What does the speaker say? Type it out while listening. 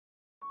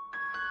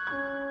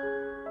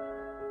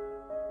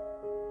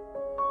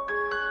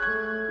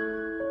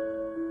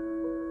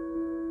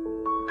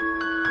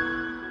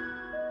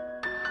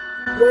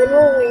When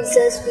will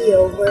recess be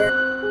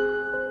over?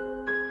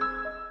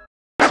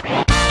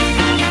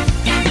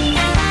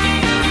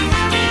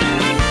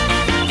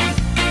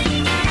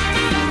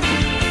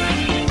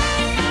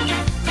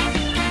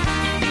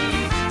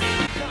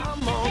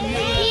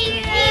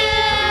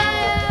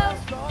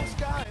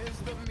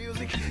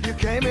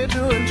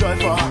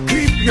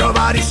 Keep your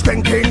body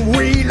spanking,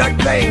 we like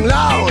playing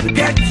loud.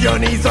 Get your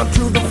knees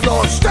onto the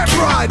floor, step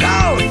right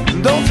out.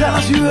 Don't tell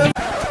us you have.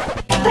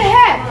 What the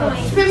heck?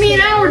 It took me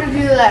an hour to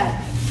do that.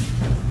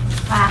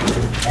 Wow,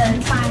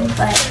 it's fine,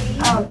 but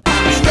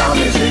Stop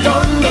music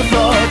on the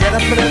floor, get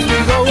up and as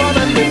we go on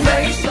and we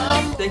play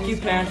some. Thank you,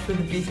 parents, for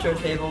the bistro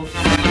tables.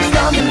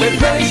 Stop and we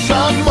play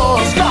some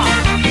more. Stop,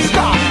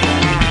 stop.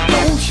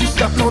 Don't you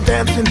stop no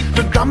dancing,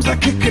 the drums are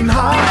kicking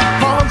hard.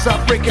 Horns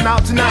are breaking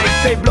out tonight,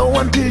 they blow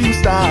until you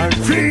start.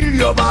 Feel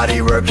your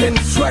body working,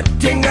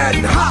 sweating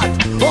and hot.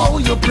 All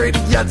your pretty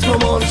yets,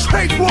 come on,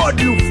 take what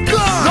you've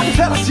got. Don't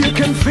tell us you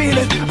can feel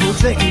it,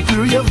 pulsating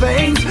through your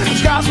veins.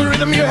 Sky's the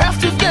rhythm, you have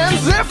to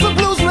dance if the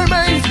blues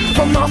remains.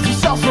 From north to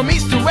south, from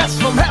east to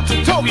west, from head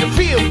to toe, you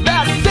feel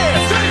that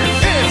this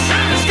is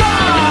Ska!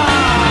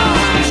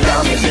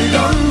 Ska music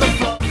on the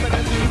floor.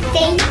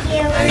 thank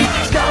you.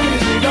 Ska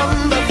music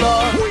on the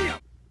floor.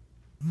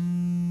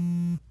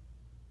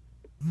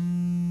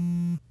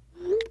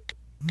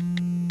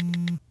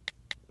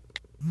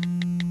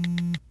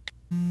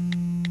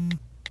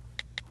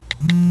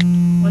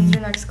 When's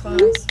your next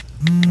class?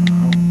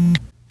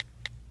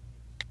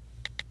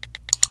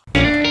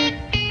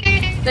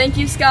 Thank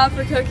you, Scott,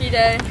 for Cookie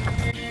Day.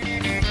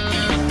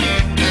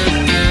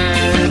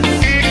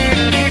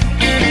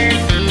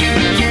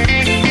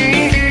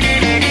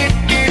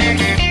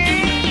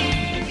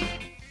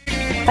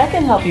 I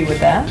can help you with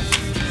that.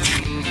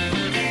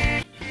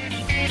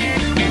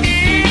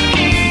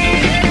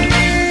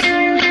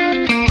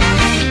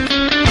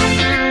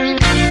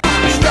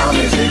 Ska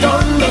music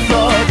on the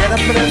floor. Get up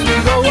and as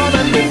we go on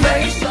and we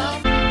play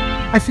some.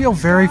 I feel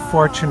very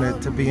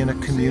fortunate to be in a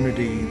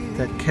community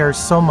that cares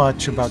so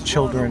much about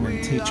children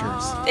and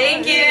teachers.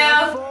 Thank you.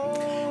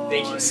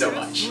 Thank you so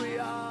much.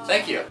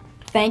 Thank you.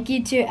 Thank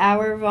you to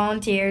our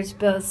volunteers,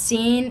 both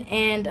seen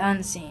and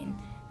unseen.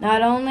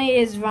 Not only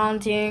is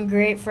volunteering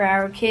great for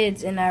our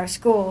kids in our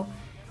school,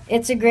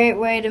 it's a great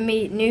way to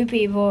meet new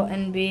people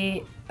and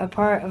be a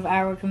part of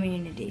our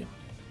community.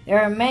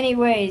 There are many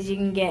ways you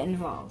can get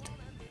involved.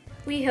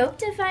 We hope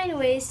to find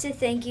ways to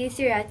thank you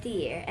throughout the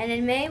year, and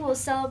in May we'll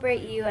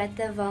celebrate you at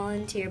the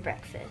volunteer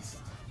breakfast.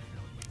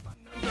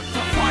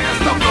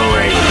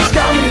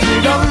 Ska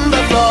music on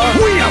the floor.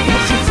 We are